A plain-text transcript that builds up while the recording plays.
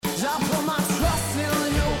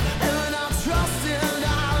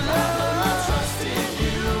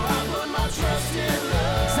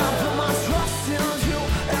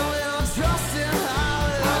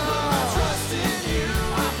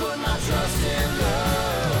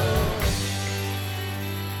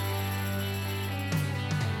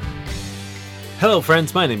Hello,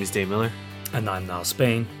 friends. My name is Dave Miller. And I'm Niall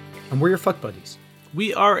Spain, and we're your fuck buddies.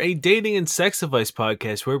 We are a dating and sex advice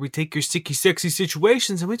podcast where we take your sticky, sexy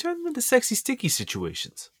situations and we turn them into sexy, sticky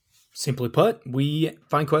situations. Simply put, we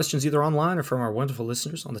find questions either online or from our wonderful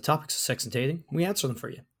listeners on the topics of sex and dating. We answer them for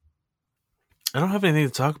you. I don't have anything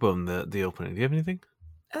to talk about in the opening. Do you have anything?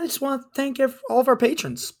 I just want to thank all of our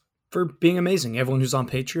patrons for being amazing. Everyone who's on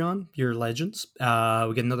Patreon, you're legends.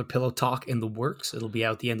 We get another pillow talk in the works. It'll be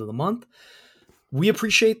out the end of the month. We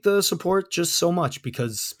appreciate the support just so much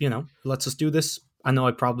because, it lets us do this. I know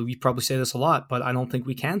we probably say this a lot, but I don't think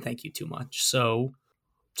we can thank you too much. So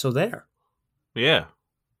there. Yeah.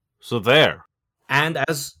 So there. And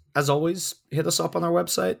as always, hit us up on our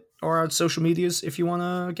website or our social medias if you want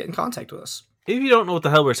to get in contact with us. If you don't know what the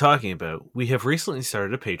hell we're talking about, we have recently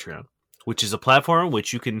started a Patreon, which is a platform in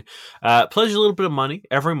which you can pledge a little bit of money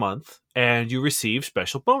every month and you receive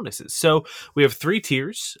special bonuses. So we have 3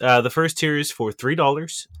 tiers. The first tier is for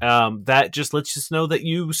 $3. That just lets us know that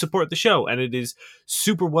you support the show, and it is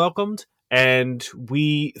super welcomed, and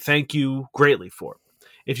we thank you greatly for it.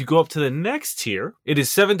 If you go up to the next tier, it is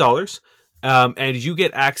 $7. And you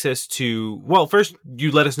get access to, well, first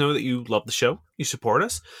you let us know that you love the show, you support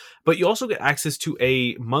us, but you also get access to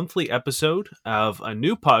a monthly episode of a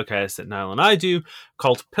new podcast that Niall and I do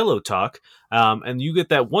called Pillow Talk. And you get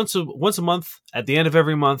that once a month. At the end of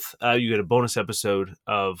every month, you get a bonus episode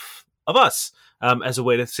of us as a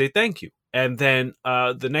way to say thank you. And then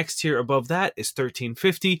the next tier above that is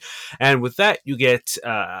 $13.50. And with that, you get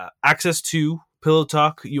access to Pillow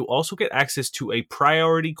Talk. You also get access to a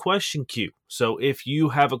priority question queue. So if you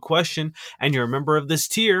have a question and you're a member of this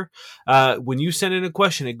tier, when you send in a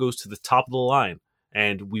question, it goes to the top of the line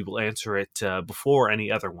and we will answer it before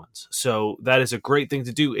any other ones. So that is a great thing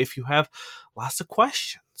to do if you have lots of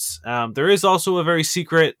questions. There is also a very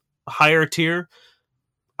secret higher tier.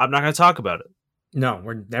 I'm not going to talk about it. No,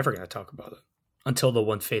 we're never going to talk about it until the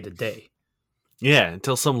one fated day. Yeah,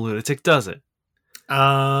 until some lunatic does it.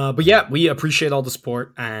 But yeah, we appreciate all the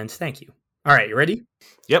support and thank you. All right, you ready?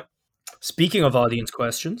 Yep. Speaking of audience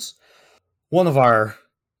questions, one of our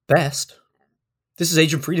best, this is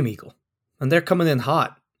Agent Freedom Eagle, and they're coming in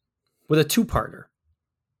hot with a 2-parter.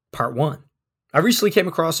 Part 1. I recently came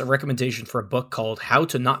across a recommendation for a book called How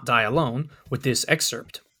to Not Die Alone with this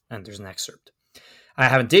excerpt, and there's an excerpt. I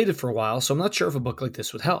haven't dated for a while, so I'm not sure if a book like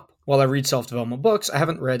this would help. While I read self-development books, I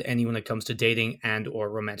haven't read any when it comes to dating and or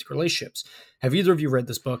romantic relationships. Have either of you read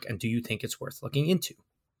this book, and do you think it's worth looking into?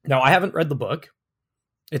 Now, I haven't read the book.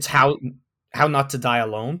 It's How Not to Die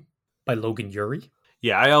Alone by Logan Ury.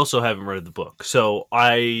 Yeah, I also haven't read the book, so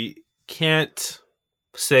I can't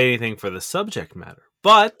say anything for the subject matter.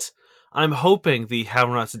 But I'm hoping the How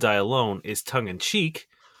Not to Die Alone is tongue-in-cheek,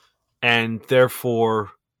 and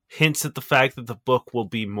therefore hints at the fact that the book will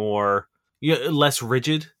be more, less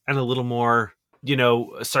rigid and a little more,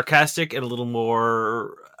 sarcastic and a little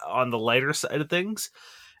more on the lighter side of things.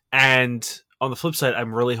 And on the flip side,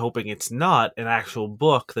 I'm really hoping it's not an actual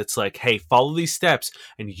book that's like, hey, follow these steps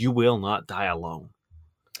and you will not die alone.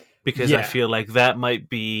 Because I feel like that might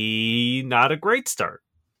be not a great start.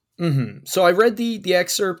 Mm-hmm. So I read the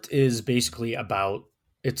excerpt is basically about,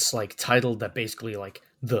 it's like titled that basically like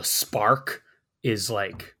the spark is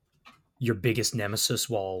like your biggest nemesis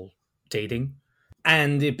while dating.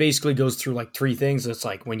 And it basically goes through like 3 things. It's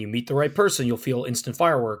like when you meet the right person, you'll feel instant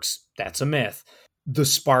fireworks. That's a myth. The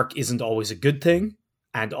spark isn't always a good thing.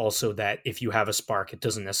 And also that if you have a spark, it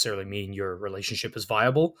doesn't necessarily mean your relationship is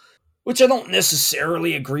viable, which I don't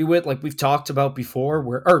necessarily agree with. Like we've talked about before,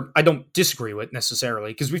 or I don't disagree with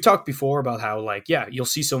necessarily, because we've talked before about how like, yeah, you'll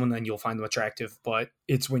see someone and you'll find them attractive, but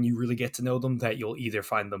it's when you really get to know them that you'll either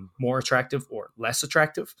find them more attractive or less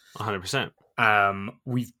attractive. 100%.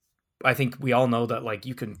 I think we all know that like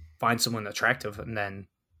you can find someone attractive and then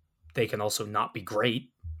they can also not be great,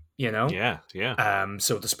 Yeah.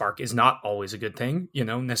 So the spark is not always a good thing,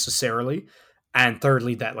 necessarily. And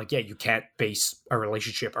thirdly, that like, yeah, you can't base a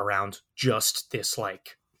relationship around just this,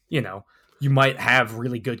 like, you might have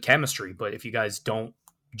really good chemistry, but if you guys don't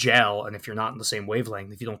gel and if you're not in the same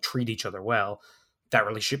wavelength, if you don't treat each other well, that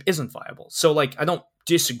relationship isn't viable. So like, I don't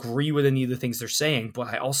disagree with any of the things they're saying, but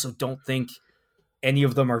I also don't think any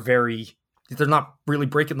of them are they're not really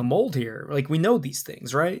breaking the mold here. Like we know these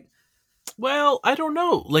things, right? Well, I don't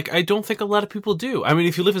know. Like, I don't think a lot of people do. I mean,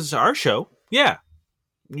 if you listen to our show, yeah,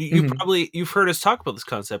 you've heard us talk about this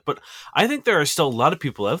concept, but I think there are still a lot of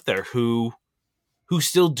people out there who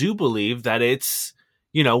still do believe that it's,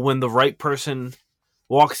 when the right person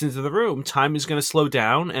walks into the room, time is going to slow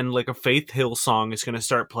down and like a Faith Hill song is going to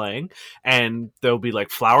start playing and there'll be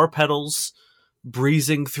like flower petals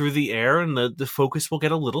breezing through the air, and the focus will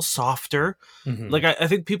get a little softer. Like, I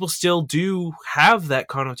think people still do have that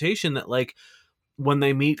connotation that, like, when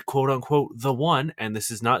they meet quote unquote the one, and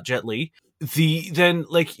this is not Jet Li, then,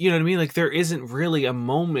 like, you know what I mean? Like, there isn't really a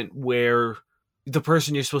moment where the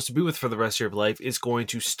person you're supposed to be with for the rest of your life is going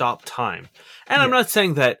to stop time. And I'm not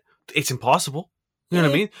saying that it's impossible. You know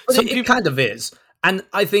what I mean? But it kind of is. And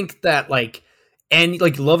I think that, like, and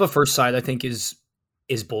like love at first sight, I think is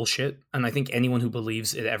bullshit. And I think anyone who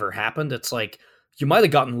believes it ever happened, it's like, you might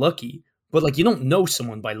have gotten lucky, but like, you don't know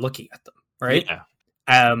someone by looking at them, right? Yeah.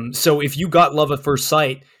 So if you got love at first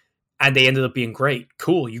sight and they ended up being great,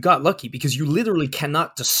 cool, you got lucky, because you literally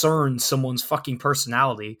cannot discern someone's fucking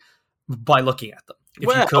personality by looking at them. If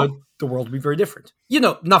you could, the world would be very different. You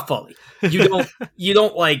know, not fully. You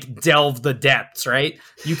don't like delve the depths, right?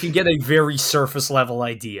 You can get a very surface level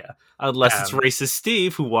idea. Unless it's racist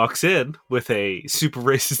Steve who walks in with a super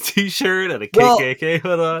racist t-shirt and a KKK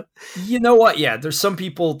hood on. You know what? Yeah, there's some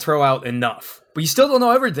people throw out enough, but you still don't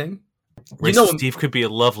know everything. Racist Steve could be a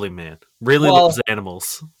lovely man. Really loves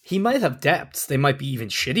animals. He might have depths. They might be even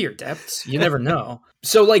shittier depths. You never know.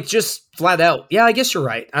 So, like, just flat out, yeah, I guess you're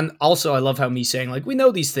right. And also, I love how me saying, like, we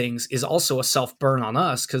know these things is also a self-burn on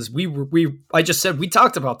us, because I just said we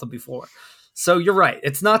talked about them before. So you're right.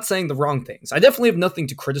 It's not saying the wrong things. I definitely have nothing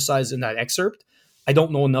to criticize in that excerpt. I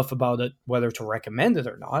don't know enough about it, whether to recommend it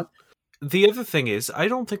or not. The other thing is, I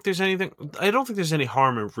don't think there's any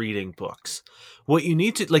harm in reading books. What you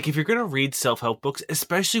need to, like, if you're going to read self-help books,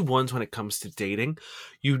 especially ones when it comes to dating,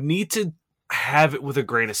 you need to have it with a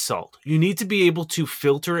grain of salt. You need to be able to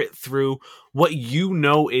filter it through what you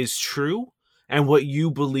know is true and what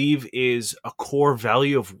you believe is a core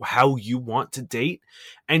value of how you want to date,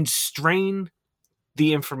 and strain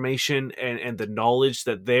the information and the knowledge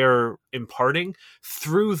that they're imparting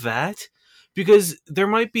through that. Because there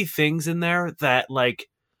might be things in there that, like,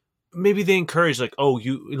 maybe they encourage, like, oh,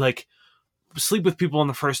 you, like, sleep with people on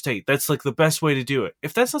the first date. That's, like, the best way to do it.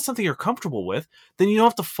 If that's not something you're comfortable with, then you don't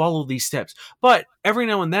have to follow these steps. But every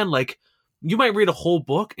now and then, like, you might read a whole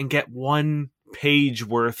book and get 1 page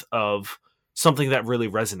worth of something that really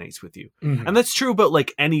resonates with you. And that's true about,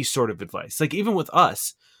 like, any sort of advice. Like, even with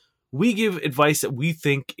us, we give advice that we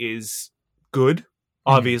think is good,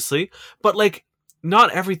 obviously, but, like,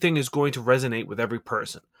 not everything is going to resonate with every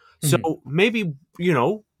person. So maybe, you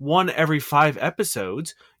know, 1 every 5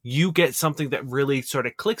 episodes, you get something that really sort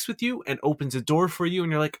of clicks with you and opens a door for you.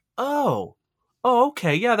 And you're like, oh,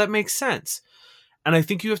 okay. Yeah, that makes sense. And I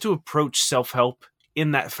think you have to approach self-help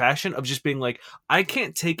in that fashion of just being like, I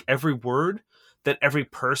can't take every word that every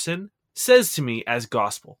person says to me as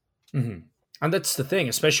gospel. And that's the thing,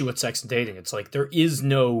 especially with sex and dating. It's like, there is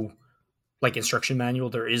no, like, instruction manual.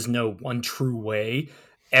 There is no one true way.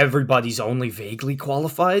 Everybody's only vaguely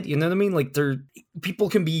qualified. You know what I mean? Like, people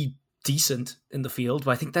can be decent in the field,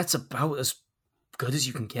 but I think that's about as good as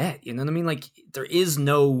you can get. You know what I mean? Like, there is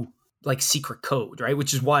no, like, secret code, right?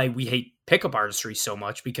 Which is why we hate pickup artistry so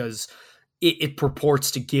much, because it purports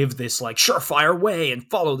to give this, like, surefire way and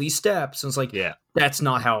follow these steps. And it's like, yeah, that's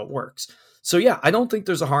not how it works. So yeah, I don't think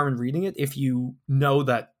there's a harm in reading it if you know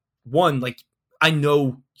that, one, like, I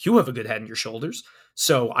know you have a good head on your shoulders,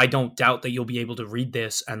 so I don't doubt that you'll be able to read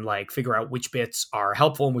this and, like, figure out which bits are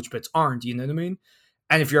helpful and which bits aren't. You know what I mean?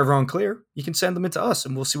 And if you're ever unclear, you can send them into us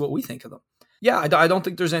and we'll see what we think of them. Yeah, I don't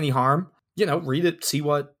think there's any harm. You know, read it, see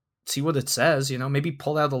what it says. You know, maybe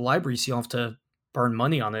pull it out of the library so you don't have to burn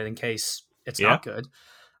money on it in case it's not good.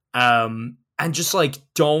 And just, like,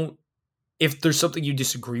 don't, if there's something you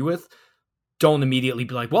disagree with, don't immediately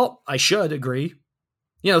be like, well, I should agree.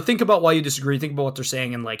 You know, think about why you disagree, think about what they're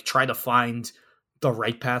saying, and, like, try to find the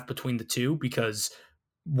right path between the two, because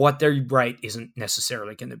what they're right isn't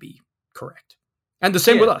necessarily going to be correct. And the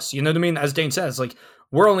same with us, you know what I mean? As Dane says, like,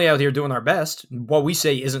 we're only out here doing our best. What we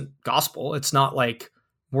say isn't gospel. It's not like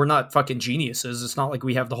we're not fucking geniuses. It's not like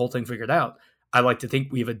we have the whole thing figured out. I like to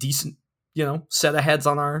think we have a decent, you know, set of heads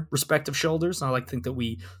on our respective shoulders. And I like to think that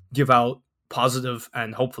we give out positive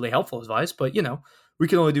and hopefully helpful advice, but, you know, we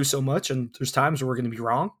can only do so much, and there's times where we're going to be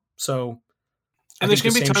wrong. So, and there's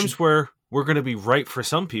going to be times where we're going to be right for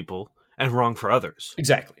some people and wrong for others.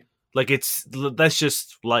 Exactly. Like, that's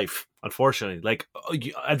just life, unfortunately. Like,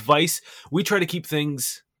 advice, we try to keep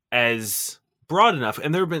things as broad enough.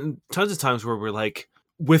 And there have been tons of times where we're like,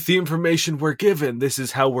 with the information we're given, this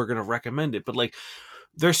is how we're going to recommend it. But, like,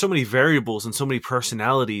 there's so many variables and so many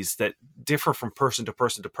personalities that differ from person to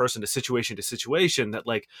person to person, to situation, that,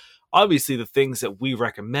 like, obviously the things that we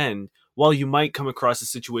recommend, while you might come across a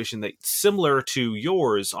situation that's similar to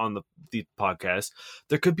yours on the podcast,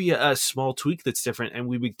 there could be a small tweak that's different, and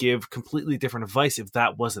we would give completely different advice if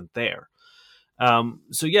that wasn't there.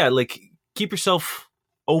 So yeah, like keep yourself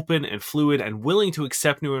open and fluid and willing to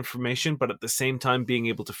accept new information, but at the same time being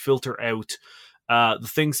able to filter out the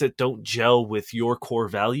things that don't gel with your core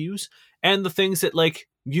values and the things that like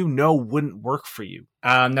wouldn't work for you.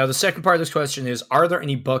 Now, the second part of this question is, are there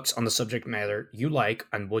any books on the subject matter you like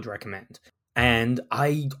and would recommend? And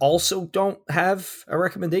I also don't have a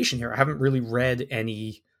recommendation here. I haven't really read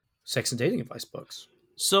any sex and dating advice books.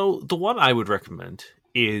 So the one I would recommend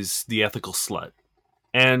is The Ethical Slut.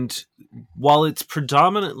 And while it's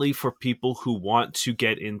predominantly for people who want to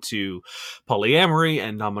get into polyamory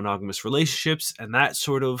and non-monogamous relationships and that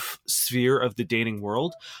sort of sphere of the dating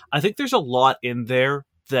world, I think there's a lot in there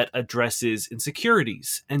that addresses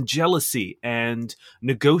insecurities and jealousy and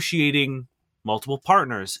negotiating multiple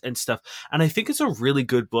partners and stuff. And I think it's a really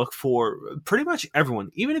good book for pretty much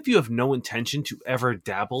everyone, even if you have no intention to ever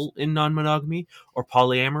dabble in non-monogamy or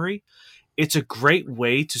polyamory. It's a great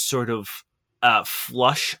way to sort of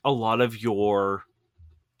flush a lot of your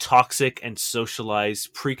toxic and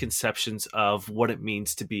socialized preconceptions of what it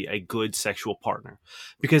means to be a good sexual partner.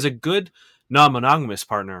 Because a good non-monogamous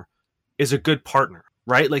partner is a good partner,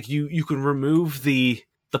 right? Like you can remove the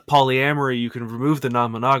polyamory, you can remove the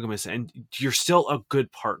non-monogamous, and you're still a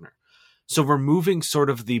good partner. So removing sort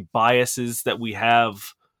of the biases that we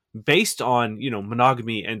have based on,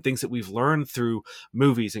 monogamy and things that we've learned through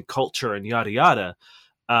movies and culture and yada yada,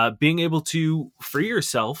 being able to free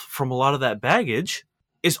yourself from a lot of that baggage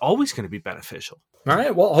is always going to be beneficial. All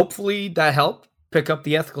right. Well, hopefully that helped pick up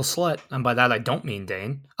The Ethical Slut. And by that, I don't mean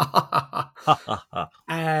Dane.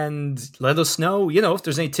 And let us know, if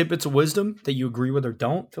there's any tidbits of wisdom that you agree with or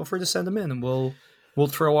don't, feel free to send them in and we'll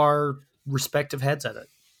throw our respective heads at it.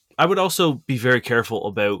 I would also be very careful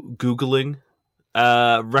about Googling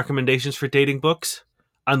recommendations for dating books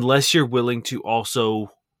unless you're willing to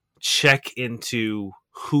also check into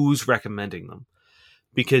who's recommending them,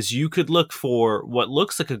 because you could look for what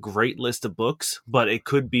looks like a great list of books, but it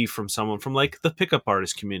could be from someone from like the pickup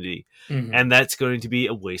artist community, and that's going to be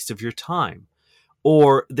a waste of your time.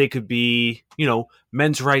 Or they could be,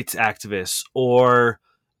 men's rights activists, or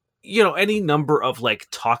any number of like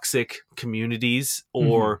toxic communities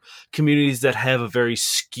or communities that have a very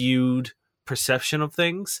skewed perception of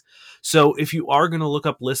things. So if you are going to look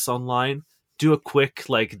up lists online, do a quick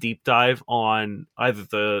like deep dive on either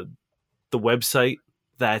the website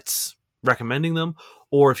that's recommending them,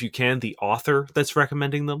 or if you can, the author that's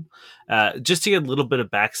recommending them, just to get a little bit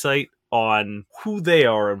of backsight on who they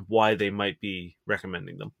are and why they might be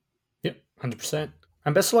recommending them. Yep, 100%.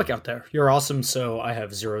 And best of luck out there. You're awesome, so I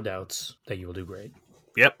have zero doubts that you will do great.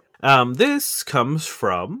 Yep. This comes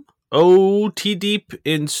from OT Deep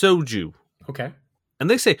in Soju. Okay. And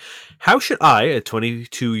they say, how should I, a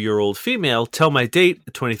 22-year-old female, tell my date,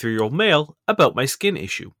 a 23-year-old male, about my skin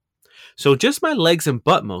issue? So just my legs and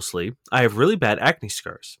butt mostly. I have really bad acne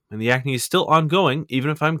scars, and the acne is still ongoing even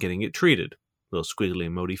if I'm getting it treated. Little squiggly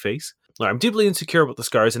emoji face. I'm deeply insecure about the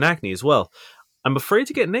scars and acne as well. I'm afraid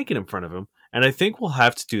to get naked in front of him, and I think we'll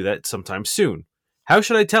have to do that sometime soon. How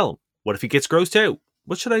should I tell him? What if he gets grossed out?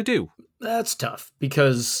 What should I do? That's tough,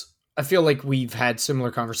 because I feel like we've had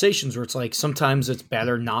similar conversations where it's like sometimes it's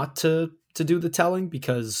better not to do the telling,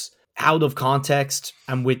 because out of context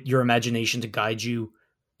and with your imagination to guide you,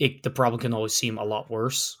 the problem can always seem a lot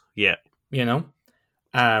worse. Yeah.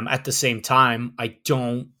 At the same time, I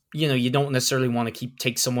don't, you don't necessarily want to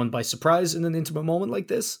take someone by surprise in an intimate moment like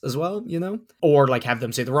this as well, or like have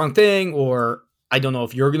them say the wrong thing, or I don't know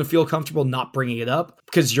if you're going to feel comfortable not bringing it up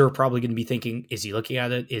because you're probably going to be thinking, is he looking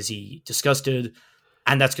at it? Is he disgusted?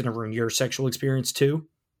 And that's going to ruin your sexual experience too,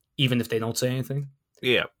 even if they don't say anything.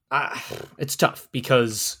 Yeah. It's tough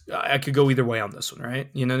because I could go either way on this one, right?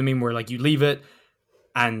 You know what I mean? Where like you leave it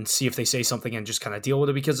and see if they say something and just kind of deal with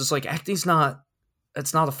it, because it's like acne's not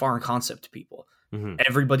a foreign concept to people.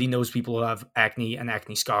 Everybody knows people who have acne and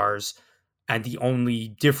acne scars, and the only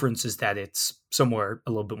difference is that it's somewhere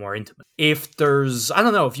a little bit more intimate. If I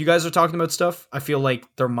don't know, if you guys are talking about stuff, I feel like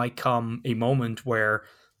there might come a moment where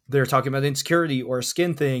they're talking about insecurity or a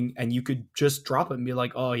skin thing, and you could just drop it and be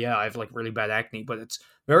like, oh yeah, I have like really bad acne, but it's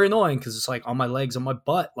very annoying because it's like on my legs, on my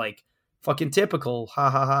butt, like fucking typical, ha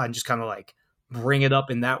ha ha, and just kind of like bring it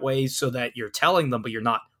up in that way so that you're telling them, but you're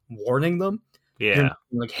not warning them. Yeah.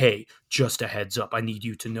 You're like, hey, just a heads up, I need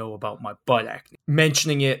you to know about my butt acne.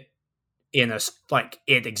 Mentioning it in a like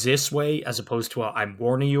it exists way, as opposed to a I'm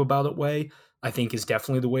warning you about it way, I think is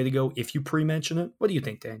definitely the way to go if you pre-mention it. What do you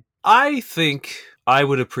think, Dan? I think I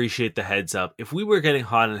would appreciate the heads up. If we were getting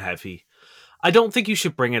hot and heavy, I don't think you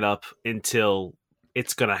should bring it up until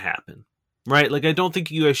it's going to happen, Right? Like, I don't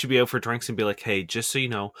think you guys should be out for drinks and be like, hey, just so you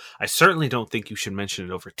know, I certainly don't think you should mention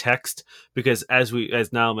it over text, because as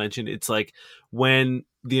Niall mentioned, it's like when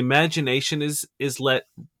the imagination is let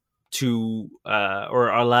to or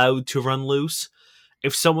allowed to run loose.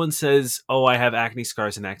 If someone says, oh, I have acne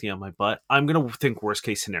scars and acne on my butt, I'm going to think worst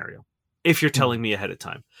case scenario if you're telling me ahead of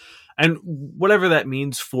time. And whatever that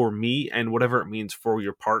means for me and whatever it means for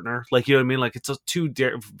your partner, like, you know what I mean? Like, it's two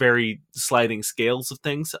very sliding scales of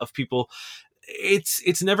things of people.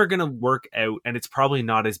 It's never going to work out, and it's probably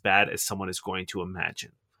not as bad as someone is going to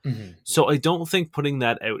imagine. Mm-hmm. So I don't think putting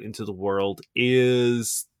that out into the world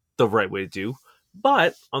is the right way to do.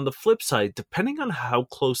 But on the flip side, depending on how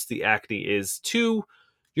close the acne is to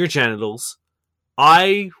your genitals,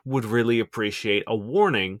 I would really appreciate a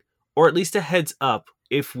warning, or at least a heads up,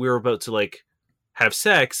 if we're about to like have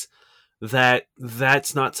sex,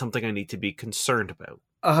 that's not something I need to be concerned about.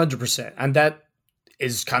 100%. And that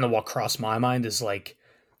is kind of what crossed my mind, is like,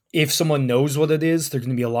 if someone knows what it is, they're going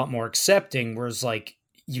to be a lot more accepting. Whereas like,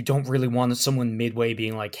 you don't really want someone midway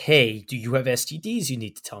being like, hey, do you have STDs you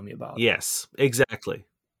need to tell me about? Yes, exactly.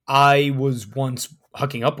 I was once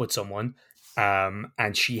hooking up with someone,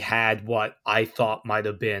 and she had what I thought might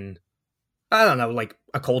have been, I don't know, like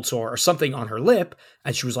a cold sore or something on her lip,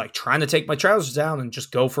 and she was like trying to take my trousers down and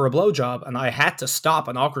just go for a blowjob, and I had to stop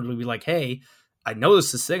and awkwardly be like, hey, I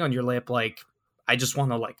noticed this thing on your lip, like, I just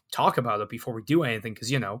want to like talk about it before we do anything,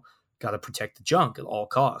 because, you know, got to protect the junk at all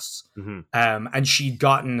costs. Mm-hmm. And she'd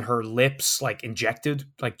gotten her lips like injected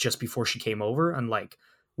like just before she came over, and like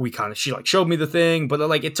she like showed me the thing, but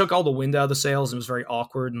like it took all the wind out of the sails and it was very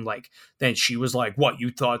awkward. And like then she was like, what, you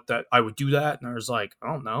thought that I would do that? And I was like, I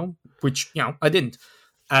don't know, which, you know, I didn't.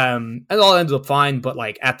 And it all ended up fine, but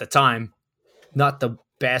like at the time, not the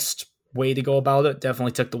best way to go about it.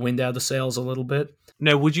 Definitely took the wind out of the sails a little bit.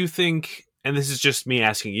 Now, would you think, and this is just me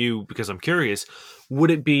asking you because I'm curious, would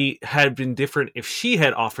it had been different if she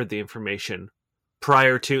had offered the information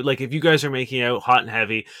prior to, like, if you guys are making out hot and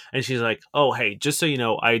heavy and she's like, oh, hey, just so you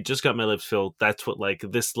know, I just got my lips filled. That's what like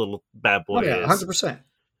this little bad boy is. 100%.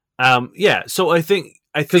 Yeah. So I think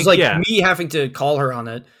like yeah. me having to call her on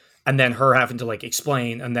it, and then her having to like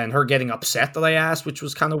explain, and then her getting upset that I asked, which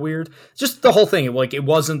was kind of weird. Just the whole thing, it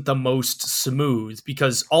wasn't the most smooth,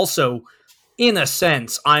 because also, in a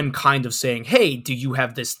sense, I'm kind of saying, hey, do you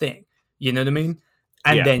have this thing? You know what I mean?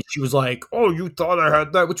 And then she was like, oh, you thought I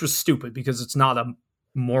had that, which was stupid because it's not a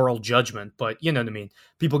moral judgment, but you know what I mean?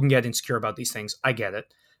 People can get insecure about these things. I get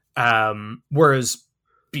it. Whereas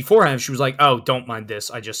beforehand, she was like, oh, don't mind this.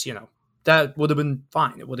 I just, you know, that would have been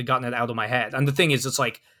fine. It would have gotten it out of my head. And the thing is, it's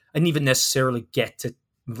like, I didn't even necessarily get to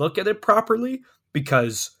look at it properly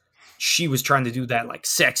because she was trying to do that like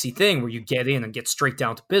sexy thing where you get in and get straight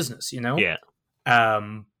down to business, you know? Yeah.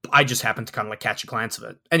 I just happened to kind of like catch a glance of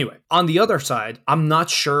it. Anyway, on the other side, I'm not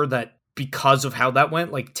sure that because of how that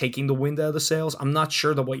went, like taking the wind out of the sails, I'm not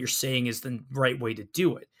sure that what you're saying is the right way to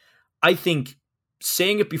do it. I think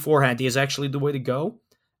saying it beforehand is actually the way to go.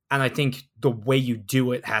 And I think the way you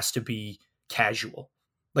do it has to be casual.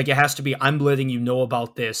 Like it has to be, I'm letting you know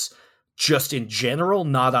about this just in general,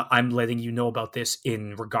 not a, I'm letting you know about this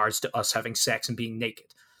in regards to us having sex and being naked.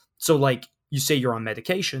 So like you say you're on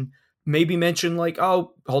medication, maybe mention like,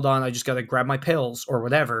 oh, hold on, I just got to grab my pills or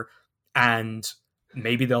whatever. And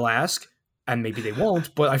maybe they'll ask and maybe they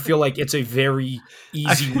won't. But I feel like it's a very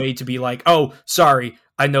easy way to be like, oh, sorry,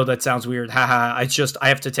 I know that sounds weird. Haha. I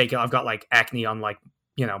have to take it. I've got like acne on like,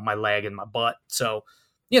 you know, my leg and my butt. So,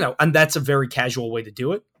 you know, and that's a very casual way to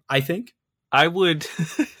do it, I think. I would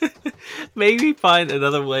maybe find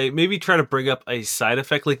another way, maybe try to bring up a side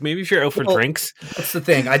effect. Like maybe if you're out for drinks. That's the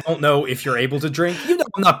thing. I don't know if you're able to drink. You know,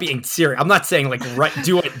 I'm not being serious. I'm not saying like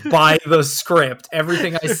do it by the script.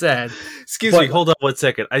 Everything I said. Excuse me. Hold on 1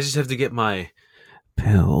 second. I just have to get my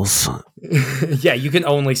pills. Yeah, you can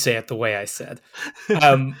only say it the way I said.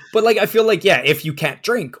 But like, I feel like, yeah, if you can't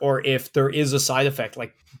drink or if there is a side effect,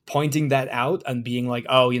 like pointing that out and being like,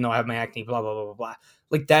 oh, you know, I have my acne, blah, blah, blah, blah, blah.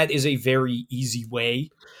 Like that is a very easy way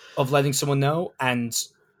of letting someone know. And,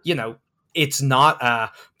 you know, it's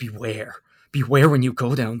not beware when you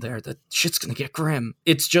go down there, that shit's going to get grim.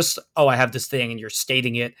 It's just, oh, I have this thing and you're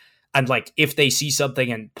stating it. And like, if they see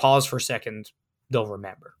something and pause for a second, they'll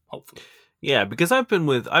remember, hopefully. Yeah, because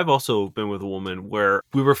I've also been with a woman where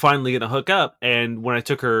we were finally going to hook up. And when I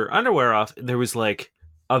took her underwear off, there was like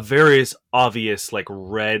a very obvious, like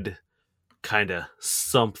red kind of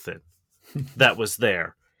something that was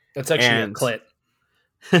there. That's actually a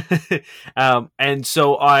clit. And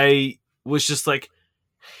so I was just like,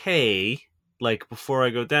 hey, like before I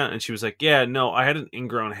go down. And she was like, yeah, no, I had an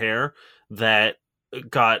ingrown hair that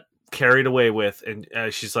got carried away with, and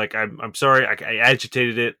she's like, I'm sorry, I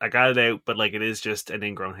agitated it, I got it out, but like it is just an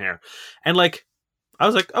ingrown hair. And like I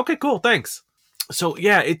was like, okay, cool, thanks. So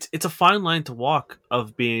yeah, it's a fine line to walk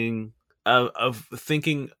of being of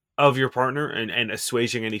thinking of your partner and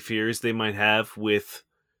assuaging any fears they might have with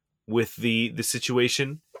the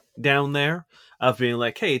situation down there, of being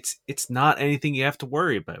like, hey, it's not anything you have to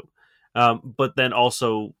worry about. But then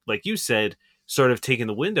also, like you said, sort of taking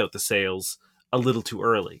the wind out the sails a little too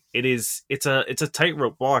early. It's a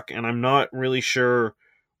tightrope walk, and I'm not really sure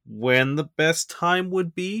when the best time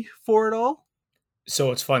would be for it all.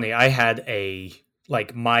 So it's funny. I had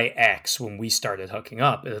my ex, when we started hooking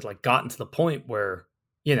up, it had like gotten to the point where,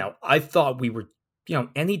 I thought we were,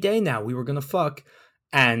 any day now we were gonna fuck.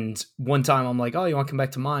 And one time I'm like, oh, you want to come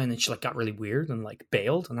back to mine? And she like got really weird and like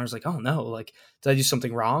bailed. And I was like, oh no, like, did I do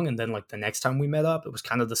something wrong? And then like the next time we met up, it was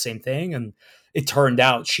kind of the same thing. And it turned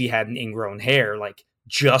out she had an ingrown hair, like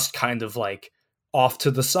just kind of like off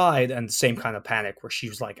to the side, and the same kind of panic where she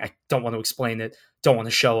was like, I don't want to explain it, don't want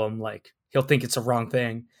to show him, like he'll think it's a wrong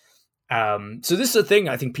thing. So this is a thing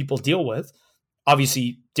I think people deal with.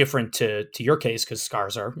 Obviously different to your case, because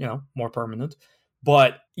scars are, more permanent.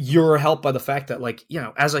 But you're helped by the fact that, like,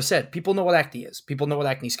 as I said, people know what acne is. People know what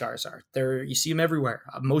acne scars are. You see them everywhere.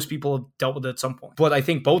 Most people have dealt with it at some point. But I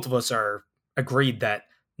think both of us are agreed that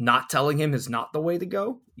not telling him is not the way to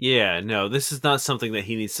go. Yeah, no, this is not something that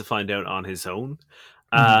he needs to find out on his own.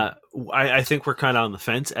 I think we're kind of on the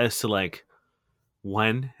fence as to like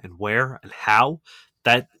when and where and how.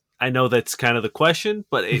 That I know that's kind of the question,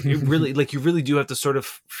 but it really, like, you really do have to sort of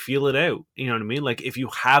feel it out. You know what I mean? Like, if you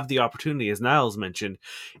have the opportunity, as Niles mentioned,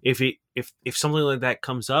 if something like that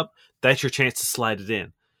comes up, that's your chance to slide it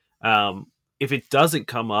in. If it doesn't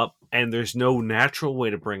come up and there's no natural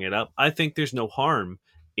way to bring it up, I think there's no harm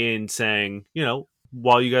in saying,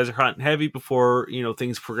 while you guys are hot and heavy before,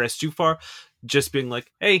 things progress too far, just being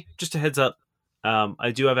like, hey, just a heads up.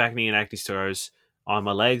 I do have acne and acne scars on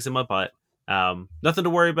my legs and my butt. Nothing to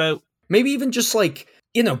worry about. Maybe even just like,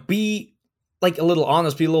 be like a little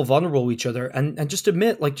honest, be a little vulnerable with each other, and just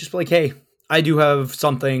admit, like, just be like, hey, I do have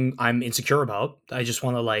something I'm insecure about. I just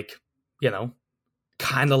want to, like,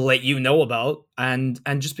 kind of let you know about, and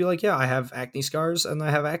just be like, yeah, I have acne scars and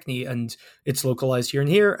I have acne and it's localized here and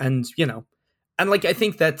here. And, and like, I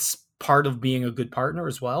think that's part of being a good partner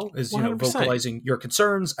as well, is 100%. Vocalizing your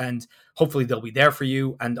concerns, and hopefully they'll be there for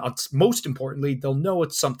you, and most importantly, they'll know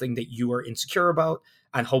it's something that you are insecure about,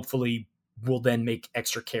 and hopefully will then make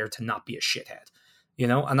extra care to not be a shithead,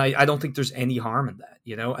 and I don't think there's any harm in that,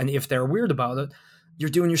 and if they're weird about it, you're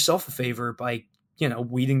doing yourself a favor by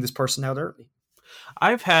weeding this person out early.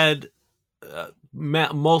 I've had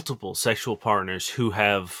multiple sexual partners who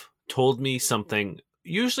have told me something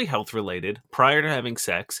usually health related prior to having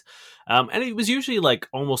sex. And it was usually like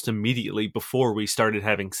almost immediately before we started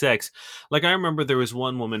having sex. Like, I remember there was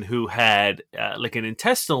one woman who had like an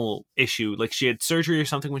intestinal issue, like she had surgery or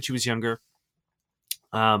something when she was younger.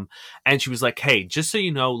 And she was like, hey, just so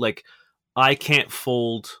you know, like, I can't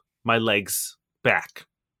fold my legs back.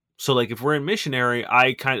 So like, if we're in missionary,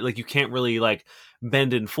 I kind of like, you can't really like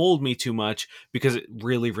bend and fold me too much because it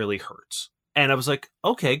really, really hurts. And I was like,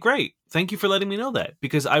 okay, great. Thank you for letting me know that,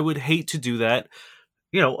 because I would hate to do that.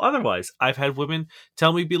 Otherwise. I've had women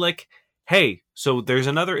tell me, be like, hey, so there's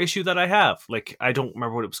another issue that I have. Like, I don't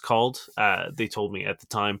remember what it was called. They told me at the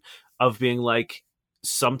time, of being like,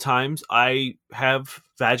 sometimes I have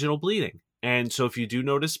vaginal bleeding. And so if you do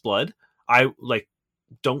notice blood, I like,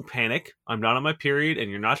 don't panic. I'm not on my period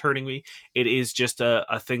and you're not hurting me. It is just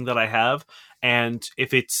a thing that I have. And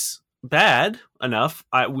if it's bad enough,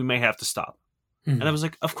 we may have to stop. And I was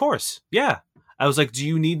like, of course. Yeah. I was like, do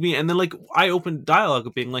you need me? And then like, I opened dialogue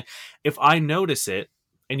of being like, if I notice it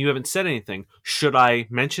and you haven't said anything, should I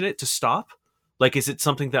mention it to stop? Like, is it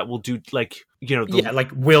something that will do, like, like,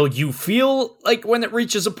 will you feel like when it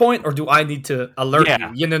reaches a point, or do I need to alert you?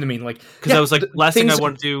 You know what I mean? Like, because I was like, last thing I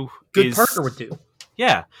want to do good partner would do.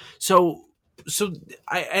 Yeah. So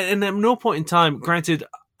and at no point in time, granted,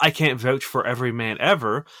 I can't vouch for every man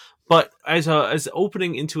ever, but as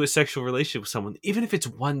opening into a sexual relationship with someone, even if it's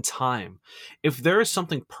one time, if there is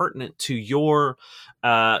something pertinent to your,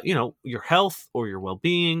 your health or your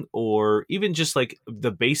well-being, or even just like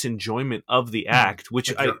the base enjoyment of the act,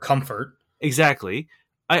 which like your comfort. Exactly.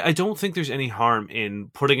 I don't think there's any harm in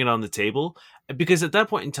putting it on the table, because at that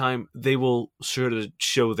point in time, they will sort of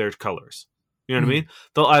show their colors. You know what I mean?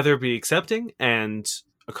 They'll either be accepting and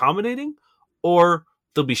accommodating, or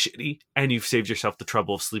they'll be shitty, and you've saved yourself the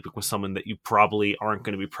trouble of sleeping with someone that you probably aren't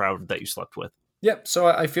going to be proud that you slept with. Yep. So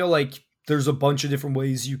I feel like there's a bunch of different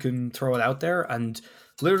ways you can throw it out there, and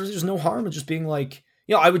literally there's no harm in just being like,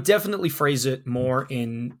 I would definitely phrase it more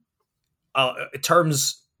in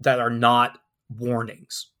terms that are not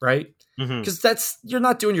warnings, right? Because you're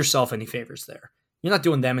not doing yourself any favors there. You're not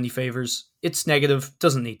doing them any favors. It's negative.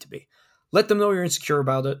 Doesn't need to be. Let them know you're insecure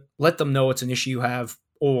about it. Let them know it's an issue you have,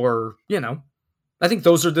 or I think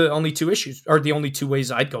those are the only two issues, or the only two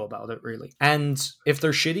ways I'd go about it, really. And if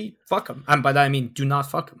they're shitty, fuck them. And by that I mean, do not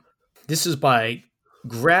fuck them. This is by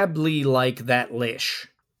Grably Like That Lish.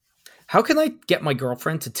 How can I get my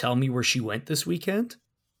girlfriend to tell me where she went this weekend?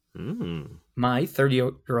 My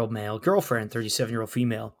 30-year-old male girlfriend, 37-year-old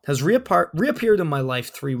female, has reappeared in my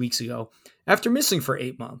life 3 weeks ago after missing for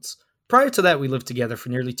 8 months. Prior to that, we lived together for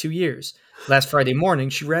nearly 2 years. Last Friday morning,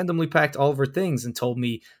 she randomly packed all of her things and told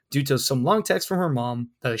me, due to some long text from her mom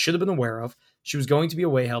that I should have been aware of, she was going to be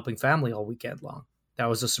away helping family all weekend long. That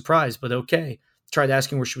was a surprise, but okay. Tried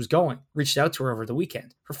asking where she was going. Reached out to her over the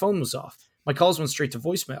weekend. Her phone was off. My calls went straight to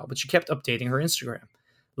voicemail, but she kept updating her Instagram.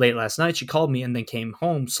 Late last night, she called me and then came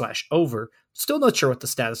home/over. Still not sure what the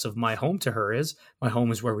status of my home to her is. My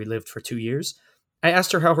home is where we lived for 2 years. I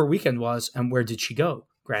asked her how her weekend was and where did she go.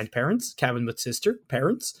 Grandparents? Cabin with sister?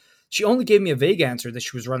 Parents? She only gave me a vague answer that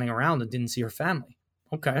she was running around and didn't see her family.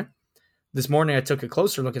 Okay. This morning, I took a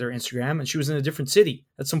closer look at her Instagram and she was in a different city,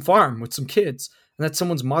 at some farm with some kids, and at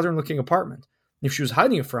someone's modern-looking apartment. If she was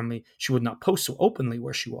hiding it from me, she would not post so openly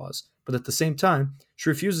where she was. But at the same time, she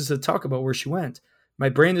refuses to talk about where she went. My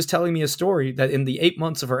brain is telling me a story that in the 8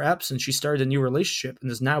 months of her absence, she started a new relationship and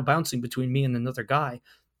is now bouncing between me and another guy.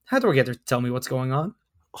 How do I get her to tell me what's going on?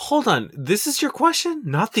 Hold on. This is your question?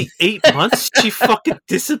 Not the 8 months she fucking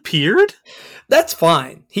disappeared? That's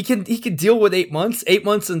fine. He can deal with 8 months. 8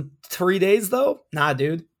 months and 3 days, though? Nah,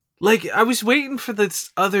 dude. Like, I was waiting for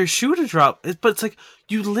this other shoe to drop, but it's like,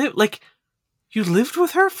 you lived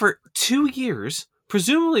with her for 2 years,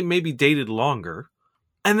 presumably maybe dated longer,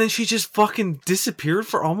 and then she just fucking disappeared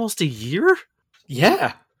for almost a year?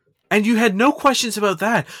 Yeah. And you had no questions about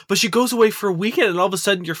that, but she goes away for a weekend and all of a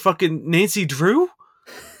sudden you're fucking Nancy Drew?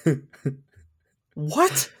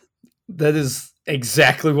 What? That is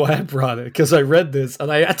exactly why I brought it, because I read this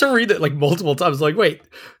and I had to read it like multiple times. Like, wait,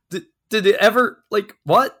 did it ever, like,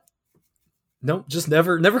 what? No, just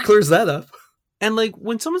never clears that up. And like,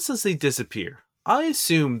 when someone says they disappear, I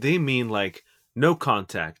assume they mean like no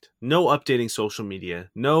contact, no updating social media,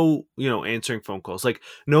 no, answering phone calls, like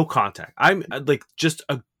no contact. I'm like just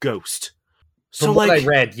a ghost. So from what I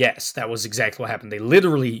read, yes, that was exactly what happened. They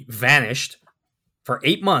literally vanished for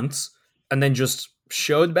 8 months and then just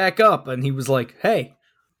showed back up. And he was like, hey,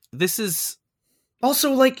 this is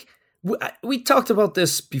also like, we talked about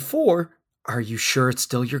this before. Are you sure it's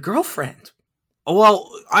still your girlfriend? Well,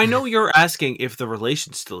 I know you're asking if the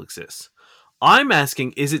relation still exists. I'm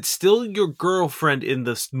asking, is it still your girlfriend in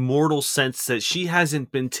the mortal sense that she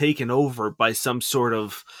hasn't been taken over by some sort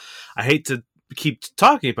of, I hate to keep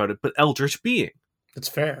talking about it, but eldritch being? That's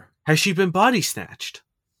fair. Has she been body snatched?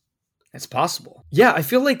 It's possible. Yeah, I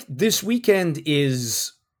feel like this weekend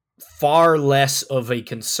is far less of a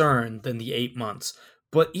concern than the 8 months.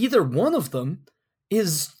 But either one of them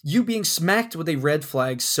is you being smacked with a red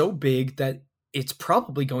flag so big that it's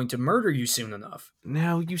probably going to murder you soon enough.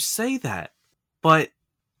 Now, you say that, but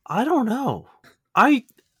I don't know. I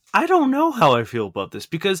don't know how I feel about this,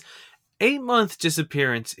 because 8-month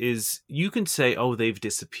disappearance is, you can say, oh, they've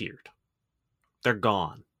disappeared. They're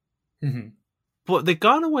gone. Mm-hmm. But they've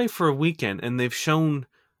gone away for a weekend, and they've shown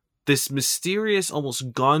this mysterious,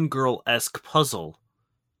 almost Gone Girl-esque puzzle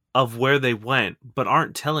of where they went, but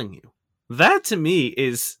aren't telling you. That, to me,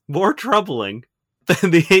 is more troubling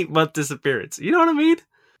than the 8-month disappearance. You know what I mean?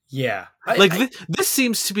 Yeah. This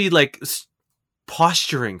seems to be like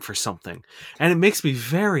posturing for something, and it makes me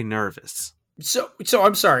very nervous. So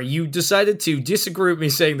I'm sorry, you decided to disagree with me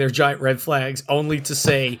saying they're giant red flags, only to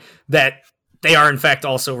say that they are in fact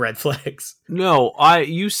also red flags. No,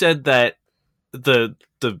 you said that the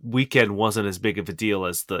weekend wasn't as big of a deal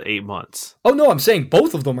as the 8 months. Oh no, I'm saying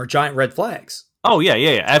both of them are giant red flags. Oh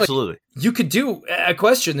yeah, absolutely. Like, you could do a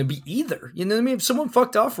question and be either. You know what I mean? If someone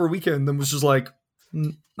fucked off for a weekend and then was just like,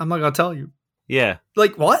 I'm not gonna tell you. Yeah.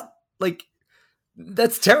 Like what? Like,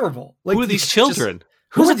 that's terrible. Like, who are these children?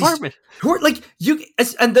 Whose apartment? Who are, like, you?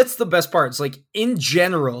 And that's the best part. It's like, in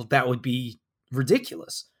general, that would be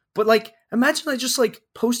ridiculous. But like, imagine I just like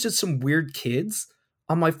posted some weird kids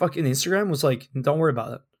on my fucking Instagram. Was like, don't worry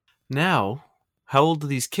about it. Now, how old are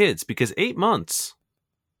these kids? Because 8 months.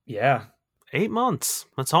 Yeah. 8 months.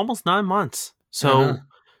 That's almost 9 months. So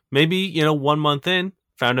maybe, 1 month in,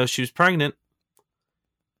 found out she was pregnant,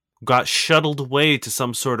 got shuttled away to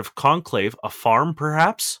some sort of conclave, a farm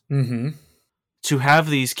perhaps, to have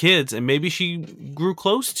these kids, and maybe she grew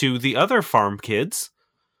close to the other farm kids,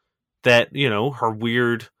 that, you know, her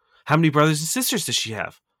weird... How many brothers and sisters does she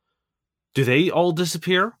have? Do they all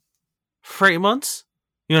disappear for 8 months?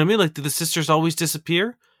 You know what I mean? Like, do the sisters always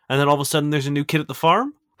disappear? And then all of a sudden there's a new kid at the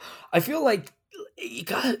farm? I feel like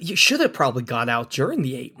you should have probably got out during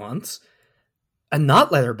the 8 months and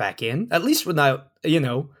not let her back in, at least without, you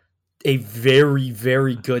know, a very,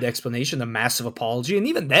 very good explanation, a massive apology. And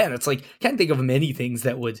even then, it's like, can't think of many things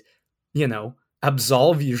that would, you know,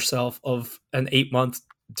 absolve yourself of an 8-month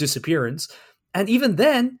disappearance. And even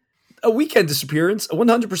then, a weekend disappearance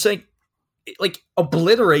 100% like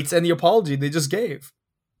obliterates any apology they just gave.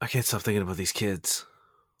 I can't stop thinking about these kids.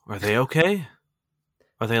 Are they okay?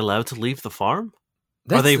 Are they allowed to leave the farm?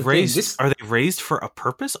 Are they raised? Are they raised for a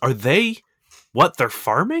purpose? Are they what? They're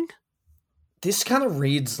farming? This kind of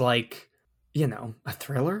reads like, you know, a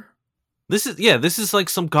thriller. This is like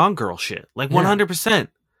some Gone Girl shit. Like 100%.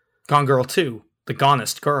 Gone Girl 2, the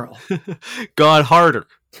gonest girl. Gone harder.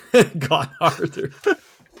 Gone harder.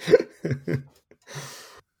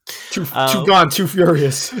 Too gone, too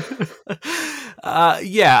furious.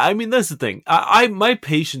 Yeah, I mean that's the thing. I my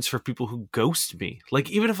patience for people who ghost me, like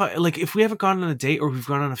even if we haven't gone on a date or we've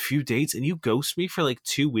gone on a few dates and you ghost me for like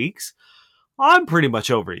 2 weeks, I'm pretty much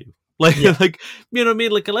over you. Like, like, you know what I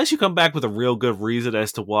mean? Like, unless you come back with a real good reason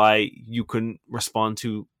as to why you couldn't respond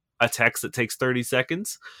to a text that takes 30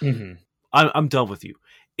 seconds, I'm done with you.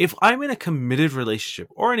 If I'm in a committed relationship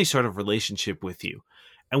or any sort of relationship with you,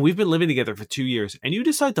 and we've been living together for 2 years, and you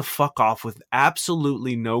decide to fuck off with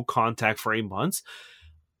absolutely no contact for 8 months,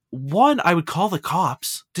 one, I would call the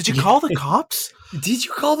cops. Did you call the cops? Did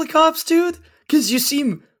you call the cops, dude? Because you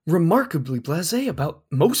seem remarkably blasé about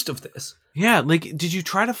most of this. Yeah, like, did you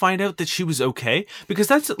try to find out that she was okay? Because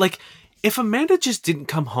that's, like, if Amanda just didn't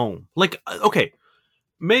come home, like, okay,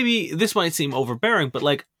 maybe this might seem overbearing, but,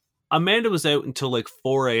 like, Amanda was out until, like,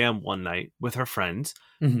 4 a.m. one night with her friends,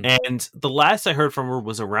 and the last I heard from her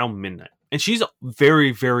was around midnight. And she's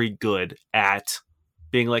very, very good at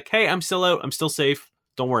being like, hey, I'm still out, I'm still safe,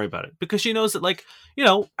 don't worry about it. Because she knows that, like, you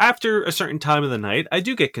know, after a certain time of the night, I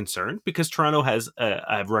do get concerned, because Toronto has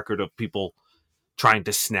a record of people trying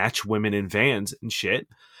to snatch women in vans and shit.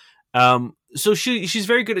 So she's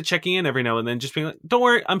very good at checking in every now and then, just being like, don't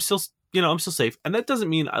worry, I'm still safe. And that doesn't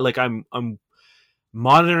mean like I'm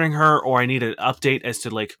monitoring her, or I need an update as to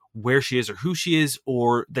like where she is or who she is,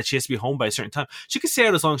 or that she has to be home by a certain time. She can stay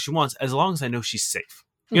out as long as she wants, as long as I know she's safe.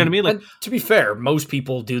 You know what I mean? Like, and to be fair, most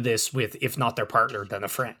people do this with, if not their partner, then a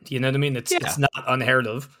friend. You know what I mean? It's not unheard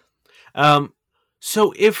of.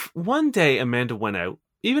 So if one day Amanda went out,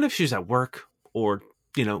 even if she was at work, or,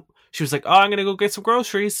 you know, she was like, oh, I'm going to go get some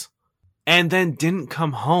groceries, and then didn't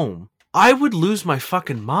come home, I would lose my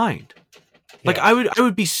fucking mind. Like, I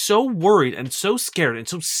would be so worried and so scared and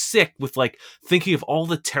so sick with, like, thinking of all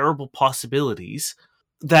the terrible possibilities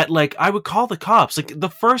that, like, I would call the cops. Like, the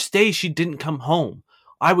first day she didn't come home,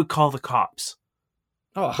 I would call the cops.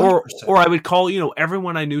 Oh, 100%. Or I would call, you know,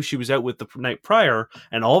 everyone I knew she was out with the night prior,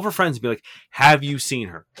 and all of her friends, and be like, have you seen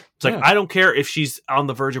her? It's like, I don't care if she's on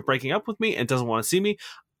the verge of breaking up with me and doesn't want to see me.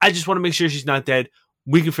 I just want to make sure she's not dead.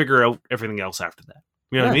 We can figure out everything else after that.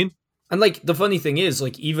 You know what I mean? And, like, the funny thing is,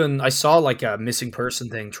 like, even I saw, like, a missing person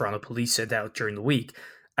thing Toronto police sent out during the week,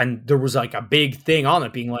 and there was, like, a big thing on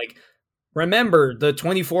it being like, remember, the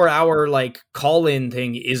 24-hour, like, call-in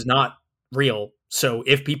thing is not real. So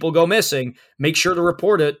if people go missing, make sure to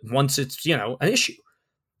report it once it's, you know, an issue.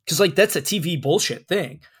 Because, like, that's a TV bullshit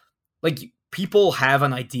thing. Like, people have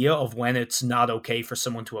an idea of when it's not okay for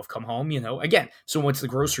someone to have come home, you know? Again, someone went to the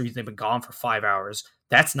groceries, they've been gone for 5 hours.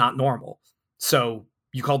 That's not normal. So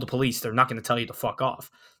you call the police, they're not going to tell you to fuck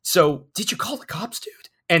off. So did you call the cops, dude?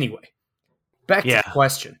 Anyway, back to the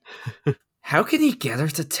question. How can he get her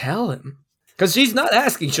to tell him? Because she's not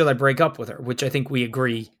asking, should I break up with her? Which I think we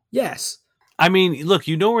agree, yes. I mean, look,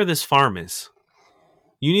 you know where this farm is.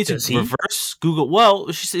 You need to reverse Google. Well,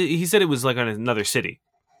 he said it was like on another city.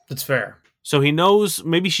 That's fair. So he knows,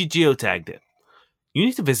 maybe she geotagged it. You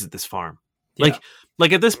need to visit this farm. Yeah.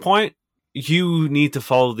 Like at this point, you need to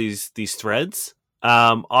follow these threads.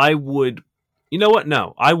 I would, you know what?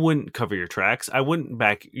 No, I wouldn't cover your tracks. I wouldn't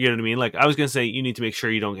back, you know what I mean? Like, I was going to say you need to make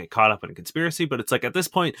sure you don't get caught up in a conspiracy, but it's like at this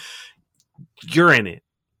point, you're in it.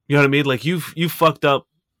 You know what I mean? Like, you fucked up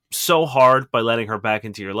so hard by letting her back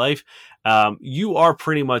into your life. You are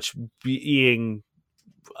pretty much being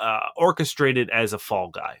orchestrated as a fall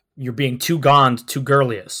guy. You're being too gone, too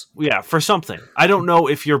girlious. Yeah, for something. I don't know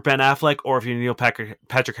if you're Ben Affleck or if you're Neil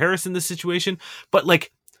Patrick Harris in this situation, but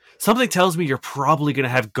like, something tells me you're probably going to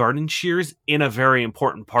have garden shears in a very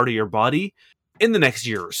important part of your body in the next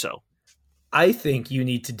year or so. I think you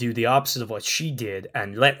need to do the opposite of what she did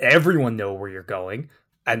and let everyone know where you're going.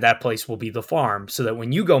 And that place will be the farm, so that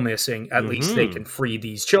when you go missing, at least they Mhm. can free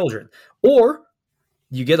these children. Or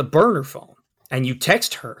you get a burner phone and you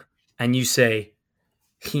text her and you say,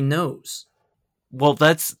 he knows. Well,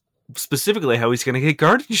 that's specifically how he's going to get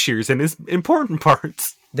garden shears and his important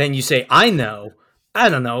parts. Then you say, I know. I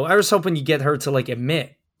don't know. I was hoping you get her to like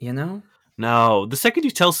admit, you know? No, the second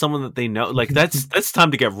you tell someone that they know, like that's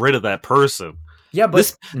time to get rid of that person. Yeah,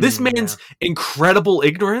 but This man's incredible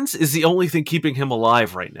ignorance is the only thing keeping him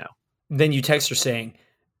alive right now. Then you text her saying,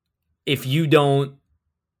 if you don't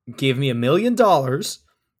give me $1 million,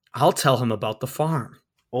 I'll tell him about the farm.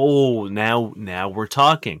 Oh, now we're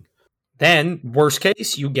talking. Then, worst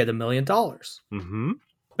case, you get $1 million. Mm-hmm.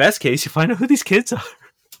 Best case, you find out who these kids are.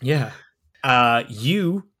 Yeah.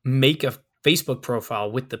 You make a Facebook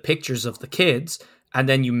profile with the pictures of the kids, and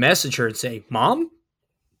then you message her and say, Mom?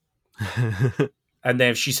 And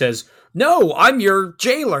then if she says, no, I'm your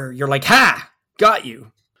jailer, you're like, ha, got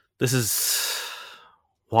you. This is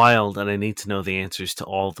wild, and I need to know the answers to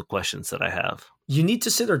all the questions that I have. You need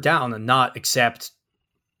to sit her down and not accept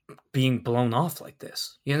being blown off like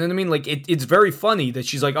this. You know what I mean? Like, it's very funny that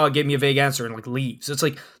she's like, oh, give me a vague answer, and like leaves. It's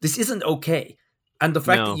like, this isn't okay. And the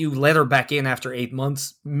fact that you let her back in after 8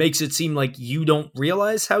 months makes it seem like you don't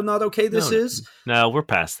realize how not okay this is. No, we're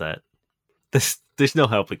past that. There's no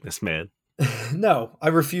helping this man. No, I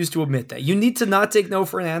refuse to admit that. You need to not take no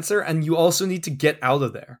for an answer, and you also need to get out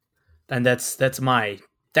of there. And that's my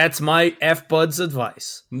F Bud's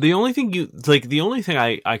advice. The only thing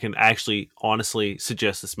I can actually honestly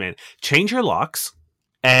suggest this man, change your locks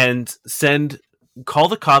and call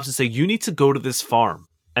the cops and say, you need to go to this farm,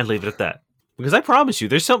 and leave it at that. Because I promise you,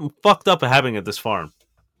 there's something fucked up happening at this farm.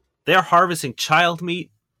 They are harvesting child meat.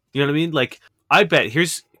 You know what I mean? Like, I bet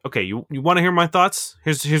okay, you want to hear my thoughts?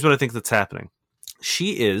 Here's what I think that's happening.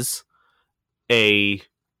 She is a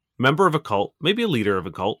member of a cult, maybe a leader of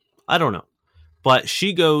a cult. I don't know. But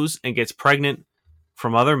she goes and gets pregnant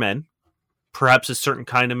from other men. Perhaps a certain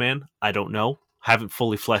kind of man. I don't know. Haven't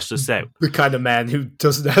fully fleshed this out. The kind of man who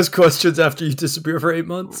doesn't ask questions after you disappear for 8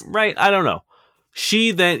 months. Right, I don't know.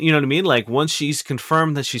 She then, you know what I mean? Like, once she's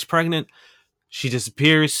confirmed that she's pregnant, she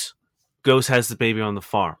disappears, goes, has the baby on the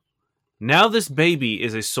farm. Now this baby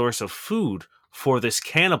is a source of food for this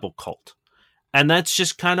cannibal cult. And that's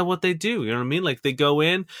just kind of what they do. You know what I mean? Like, they go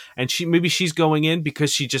in, and she's going in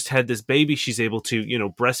because she just had this baby. She's able to,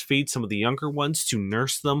 breastfeed some of the younger ones, to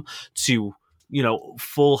nurse them to,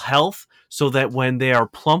 full health, so that when they are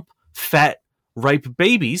plump, fat, ripe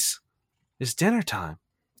babies, it's dinner time.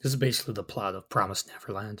 This is basically the plot of Promised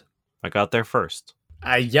Neverland. I got there first.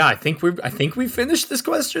 Yeah, I think we finished this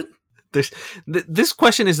question. This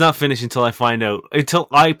question is not finished until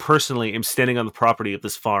I personally am standing on the property of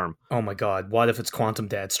this farm. Oh my god, what if it's Quantum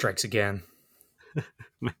Dad strikes again?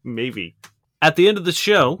 Maybe. At the end of the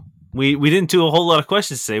show, we didn't do a whole lot of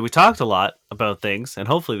questions today. We talked a lot about things, and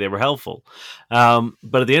hopefully they were helpful.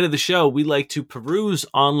 But at the end of the show, we like to peruse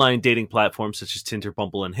online dating platforms such as Tinder,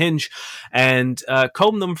 Bumble, and Hinge, and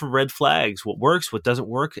comb them for red flags, what works, what doesn't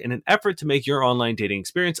work, in an effort to make your online dating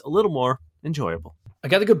experience a little more enjoyable. I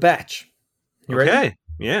got a good batch. You ready? Okay,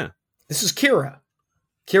 yeah. This is Kira.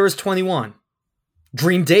 Kira's 21.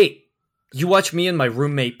 Dream date. You watch me and my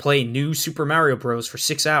roommate play new Super Mario Bros. For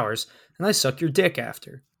 6 hours, and I suck your dick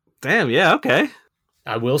after. Damn, yeah, okay.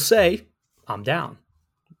 I will say, I'm down.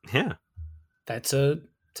 Yeah. That's a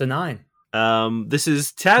 9. This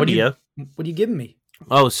is Tabia. What are you giving me?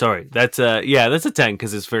 Oh, sorry. That's a 10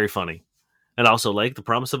 because it's very funny. And also, like, the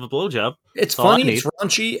promise of a blowjob. It's funny, it's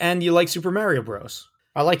raunchy, and you like Super Mario Bros.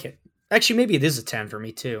 I like it. Actually, maybe it is a 10 for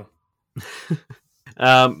me, too.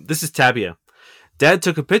 This is Tabia. Dad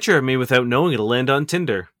took a picture of me without knowing it'll land on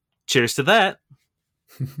Tinder. Cheers to that.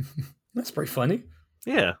 That's pretty funny.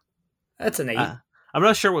 Yeah. That's an 8. I'm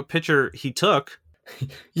not sure what picture he took.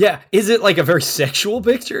 Yeah. Is it like a very sexual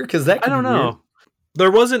picture? Because that could I don't know. Weird.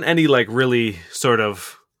 There wasn't any, like, really sort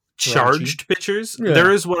of charged pictures. Yeah.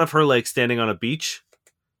 There is one of her, like, standing on a beach.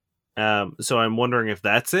 So I'm wondering if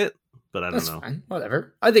that's it. But I don't know. Fine.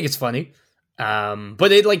 Whatever. I think it's funny.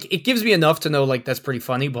 But it gives me enough to know, like, that's pretty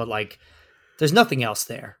funny, but, like, there's nothing else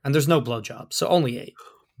there. And there's no blowjob. So only 8.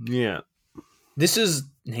 Yeah. This is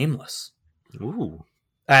nameless. Ooh.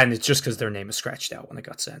 And it's just because their name is scratched out when it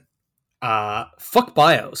got sent. Fuck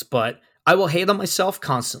bios, but I will hate on myself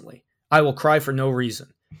constantly. I will cry for no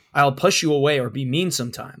reason. I will push you away or be mean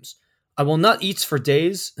sometimes. I will not eat for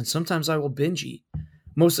days, and sometimes I will binge eat.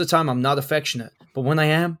 Most of the time, I'm not affectionate, but when I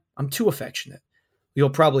am, I'm too affectionate. You'll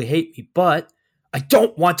probably hate me, but I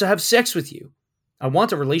don't want to have sex with you. I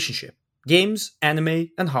want a relationship. Games,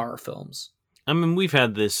 anime, and horror films. I mean, we've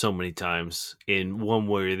had this so many times in one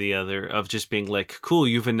way or the other of just being like, cool,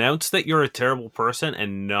 you've announced that you're a terrible person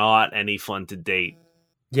and not any fun to date.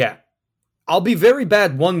 Yeah. I'll be very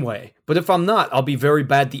bad one way, but if I'm not, I'll be very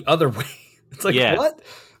bad the other way. It's like, Yeah. what?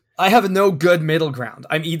 I have no good middle ground.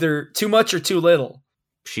 I'm either too much or too little.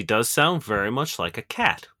 She does sound very much like a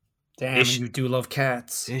cat. Damn, you do love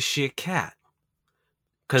cats. Is she a cat?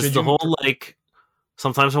 Because Should the you- whole, like,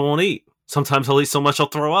 sometimes I won't eat. Sometimes I'll eat so much I'll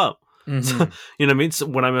throw up. Mhm. You know what I mean? So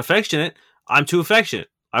when I'm affectionate, I'm too affectionate.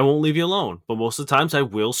 I won't leave you alone. But most of the times I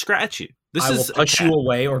will scratch you. This I is will a push cat. you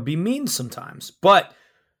away or be mean sometimes. But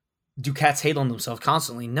do cats hate on themselves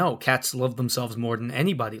constantly? No, cats love themselves more than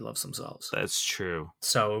anybody loves themselves. That's true.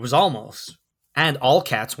 So it was almost. And all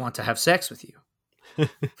cats want to have sex with you.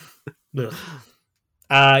 Ugh.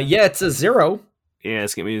 Yeah, it's a 0. Yeah,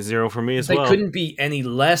 it's gonna be a 0 for me as They well. couldn't be any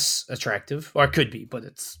less attractive. Or it could be, but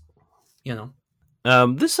it's, you know.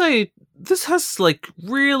 This has like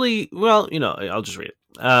really well, I'll just read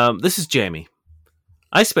it. This is Jamie.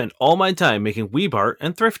 I spent all my time making weeb art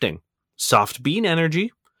and thrifting. Soft bean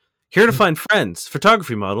energy. Here to find friends,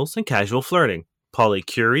 photography models, and casual flirting.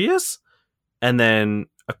 Polycurious, and then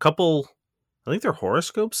a couple. I think they're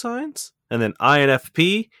horoscope signs, and then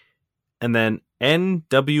INFP, and then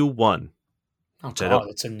NW1. Oh, Which I God, don't-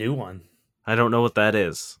 it's a new one. I don't know what that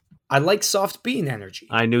is. I like soft bean energy.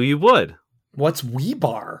 I knew you would. What's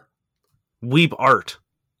Weebar? Weeb art.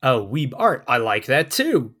 Oh, Weeb art. I like that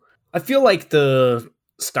too. I feel like the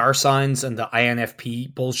star signs and the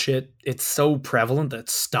INFP bullshit, it's so prevalent that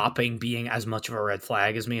it's stopping being as much of a red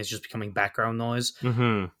flag as me. It's just becoming background noise.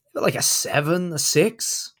 Mm-hmm. Like a 7, a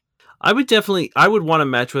 6. I would want to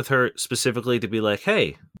match with her specifically to be like,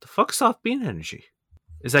 hey, the fuck soft bean energy?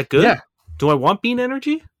 Is that good? Yeah. Do I want bean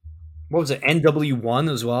energy? What was it?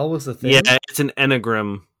 NW1 as well was the thing? Yeah, it's an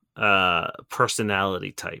Enneagram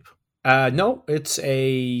personality type. No, it's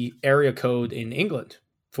a area code in England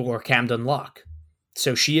for Camden Lock.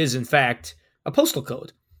 So she is, in fact, a postal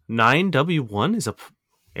code. 9W1 is a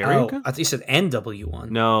area code? I think you said NW1.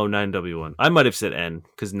 No, 9W1. I might have said N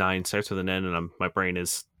because 9 starts with an N and my brain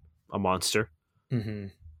is a monster. Mm-hmm.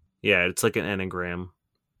 Yeah, it's like an Enneagram.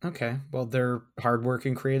 Okay, well, they're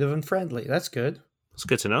hardworking, creative, and friendly. That's good. It's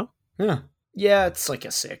good to know. Yeah. Yeah, it's like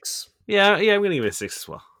a 6. Yeah, I'm going to give it a 6 as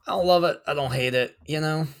well. I don't love it. I don't hate it,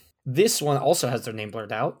 This one also has their name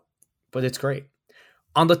blurred out, but it's great.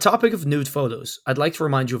 On the topic of nude photos, I'd like to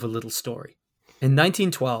remind you of a little story. In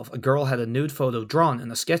 1912, a girl had a nude photo drawn in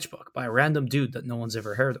a sketchbook by a random dude that no one's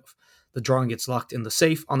ever heard of. The drawing gets locked in the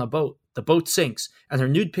safe on a boat. The boat sinks, and her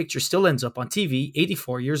nude picture still ends up on TV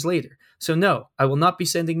 84 years later. So no, I will not be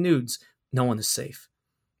sending nudes. No one is safe.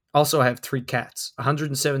 Also, I have 3 cats,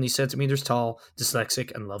 170 centimeters tall,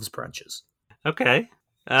 dyslexic, and loves brunches. Okay.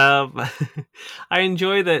 I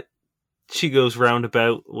enjoy that she goes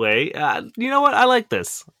roundabout way. You know what? I like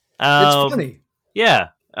this. It's funny. Yeah.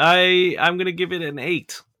 I'm going to give it an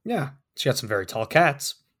 8. Yeah, she got some very tall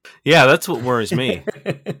cats. Yeah, that's what worries me.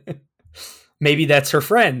 Maybe that's her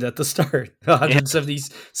friend at the start. 170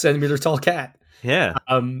 centimeter tall cat. Yeah.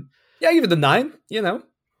 Yeah, I give it a 9.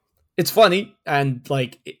 It's funny and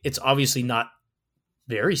like it's obviously not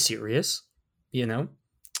very serious.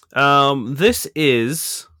 This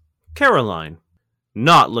is Caroline.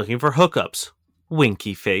 Not looking for hookups.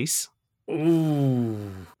 Winky face. Ooh.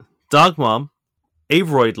 Dog mom.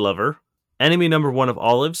 Averoid lover. Enemy number 1 of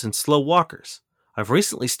olives and slow walkers. I've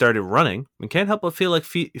recently started running and can't help but feel like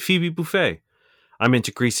Phoebe Buffet. I'm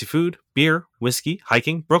into greasy food, beer, whiskey,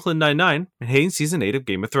 hiking, Brooklyn Nine-Nine, and hating season 8 of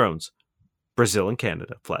Game of Thrones. Brazil and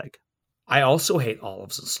Canada flag. I also hate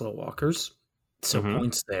olives and slow walkers. So Mhm.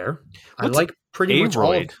 points there. I What's like pretty much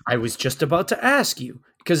all of, Averoid? I was just about to ask you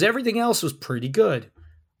because everything else was pretty good.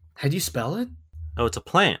 How do you spell it? Oh, it's a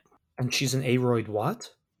plant. And she's an Aroid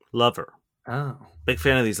what? Lover. Oh. Big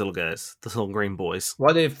fan of these little guys. These little green boys.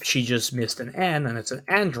 What if she just missed an N and it's an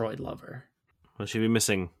android lover? Well, she'd be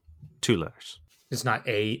missing 2 letters. It's not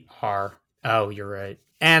A-R. Oh, you're right.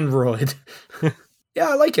 Android. Yeah,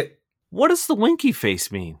 I like it. What does the winky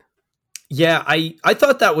face mean? Yeah, I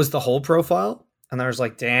thought that was the whole profile. And I was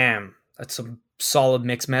like, damn, that's some solid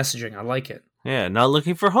mixed messaging. I like it. Yeah, not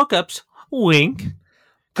looking for hookups. Wink.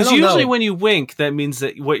 Because don't usually know. when you wink, that means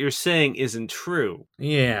that what you're saying isn't true.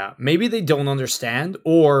 Yeah, maybe they don't understand,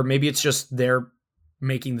 or maybe it's just they're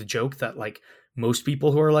making the joke that like most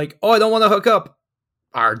people who are like, oh, I don't want to hook up,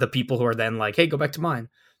 are the people who are then like, hey, go back to mine.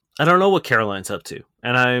 I don't know what Caroline's up to,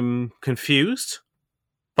 and I'm confused,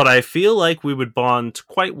 but I feel like we would bond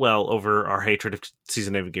quite well over our hatred of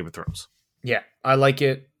season 8 of Game of Thrones. Yeah, I like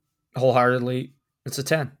it wholeheartedly. It's a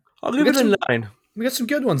 10. I'll give it a 9. We got some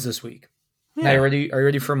good ones this week. Yeah. Are you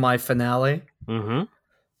ready for my finale? Mm-hmm.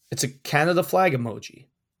 It's a Canada flag emoji.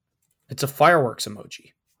 It's a fireworks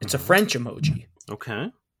emoji. It's a French emoji.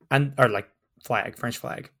 Okay. Or like flag, French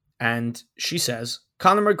flag. And she says,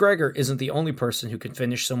 Conor McGregor isn't the only person who can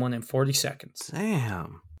finish someone in 40 seconds.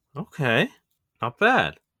 Damn. Okay. Not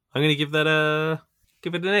bad. I'm gonna give it an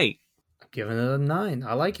 8. I'm giving it a 9.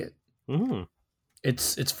 I like it. Mm.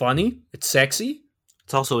 It's funny. It's sexy.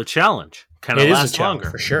 It's also a challenge. Kind It of is a lasts challenge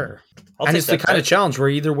longer. for sure. I'll And take it's the that kind of bet. challenge where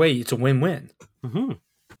either way it's a win-win. Mm-hmm.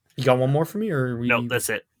 You got one more for me, or No, that's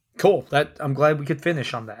it. cool? I'm glad we could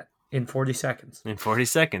finish on that in 40 seconds. In 40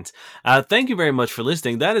 seconds. Thank you very much for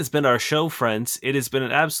listening. That has been our show, friends. It has been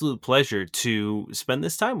an absolute pleasure to spend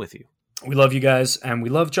this time with you. We love you guys, and we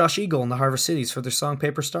love Josh Eagle and the Harvest Cities for their song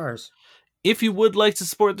Paper Stars. If you would like to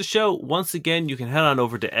support the show, once again, you can head on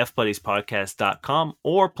over to fbuddiespodcast.com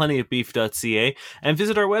or plentyofbeef.ca and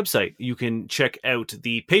visit our website. You can check out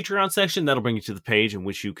the Patreon section. That'll bring you to the page in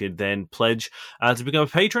which you could then pledge to become a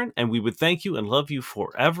patron, and we would thank you and love you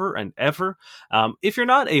forever and ever. If you're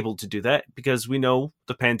not able to do that, because we know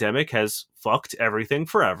the pandemic has fucked everything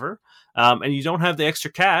forever, and you don't have the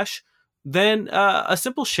extra cash, then a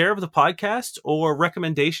simple share of the podcast or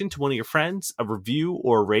recommendation to one of your friends, a review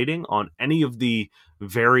or a rating on any of the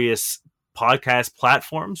various podcast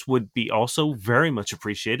platforms would be also very much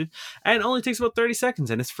appreciated. And it only takes about 30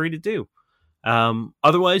 seconds and it's free to do.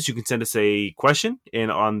 Otherwise, you can send us a question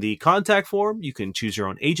on the contact form. You can choose your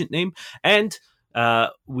own agent name, and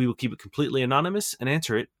we will keep it completely anonymous and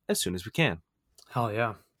answer it as soon as we can. Hell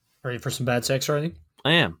yeah. Ready for some bad sex writing?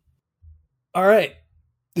 I am. All right.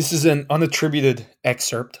 This is an unattributed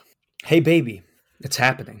excerpt. Hey, baby, it's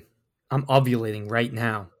happening. I'm ovulating right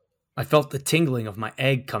now. I felt the tingling of my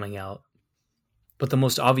egg coming out. But the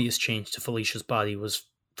most obvious change to Felicia's body was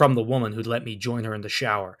from the woman who'd let me join her in the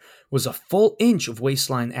shower, was a full inch of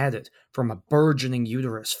waistline added from a burgeoning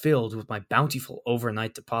uterus filled with my bountiful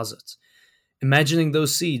overnight deposits. Imagining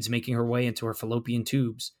those seeds making her way into her fallopian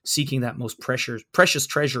tubes, seeking that most precious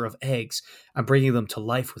treasure of eggs, and bringing them to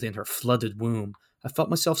life within her flooded womb, I felt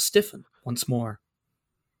myself stiffen once more.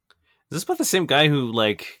 Is this about the same guy who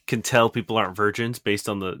can tell people aren't virgins based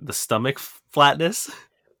on the stomach flatness?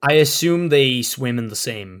 I assume they swim in the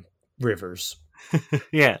same rivers.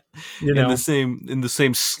 Yeah, You know? in the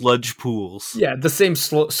same sludge pools. Yeah, the same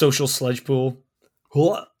social sludge pool.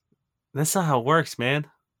 That's not how it works, man.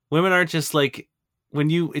 Women aren't just when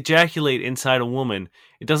you ejaculate inside a woman,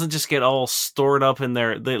 it doesn't just get all stored up in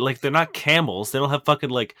there. They're not camels. They don't have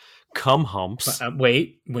fucking cum humps.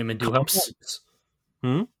 Wait, women do Humps. have humps.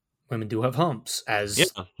 Hmm? Women do have humps, as Yeah,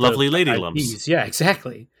 lovely the lady IPs. lumps. Yeah,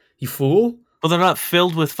 exactly. You fool. But they're not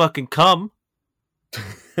filled with fucking cum.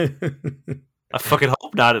 I fucking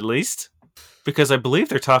hope not, at least. Because I believe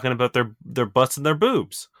they're talking about their butts and their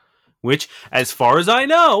boobs. Which, as far as I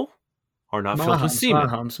know, are not filled with semen.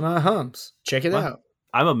 My humps. Check it out.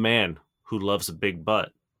 I'm a man who loves a big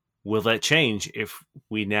butt. Will that change if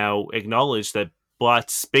we now acknowledge that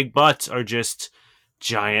big butts are just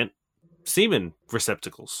giant semen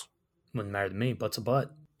receptacles? Wouldn't matter to me. Butt's a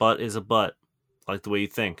butt. Butt is a butt, like the way you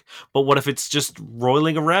think. But what if it's just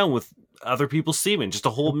roiling around with other people's semen? Just a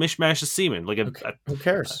whole mishmash of semen, like Who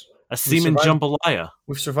cares? a semen jambalaya.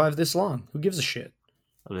 We've survived this long. Who gives a shit?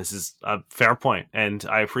 This is a fair point, and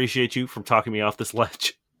I appreciate you from talking me off this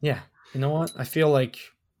ledge. Yeah. You know what? I feel like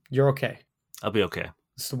you're okay. I'll be okay.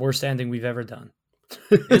 It's the worst ending we've ever done.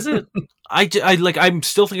 Is it? I'm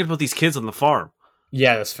still thinking about these kids on the farm.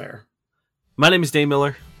 Yeah, that's fair. My name is Dave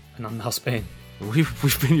Miller. And I'm Mel Spain.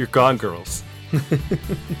 We've been your Gone Girls.